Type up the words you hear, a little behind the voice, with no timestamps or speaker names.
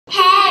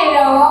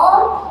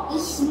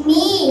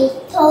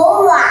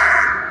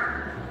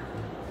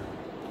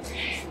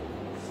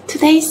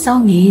Today's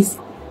song is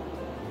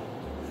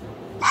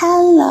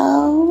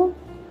Hello.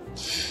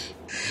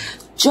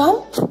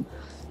 Jump,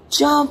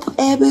 jump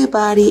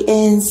everybody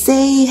and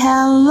say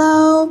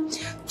hello.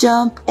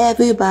 Jump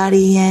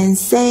everybody and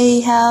say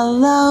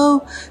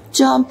hello.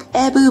 Jump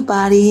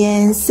everybody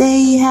and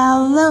say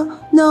hello.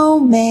 No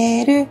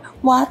matter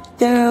what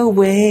the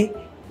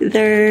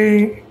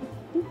weather.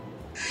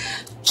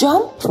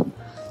 Jump,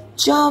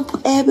 jump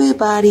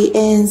everybody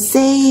and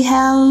say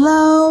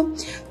hello.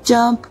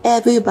 Jump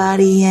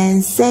everybody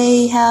and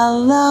say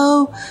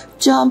hello.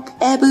 Jump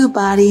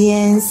everybody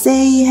and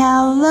say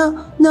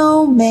hello.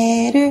 No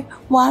matter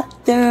what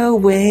the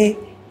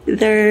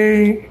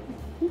weather.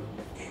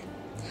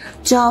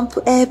 Jump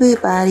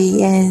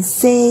everybody and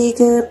say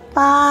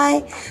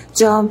goodbye.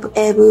 Jump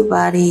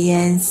everybody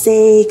and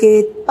say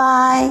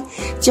goodbye.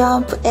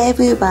 Jump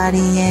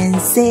everybody and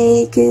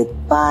say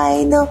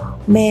goodbye. No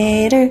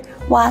matter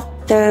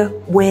what the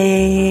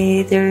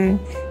weather.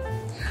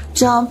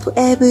 Jump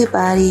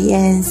everybody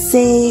and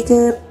say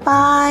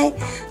goodbye.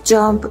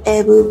 Jump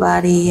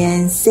everybody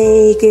and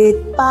say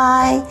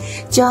goodbye.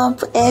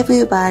 Jump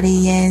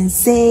everybody and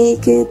say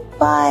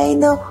goodbye.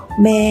 No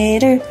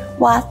matter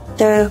what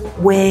the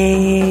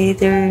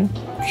weather.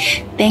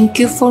 Thank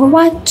you for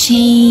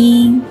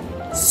watching.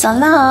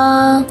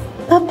 Salam.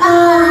 Bye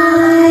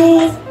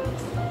bye.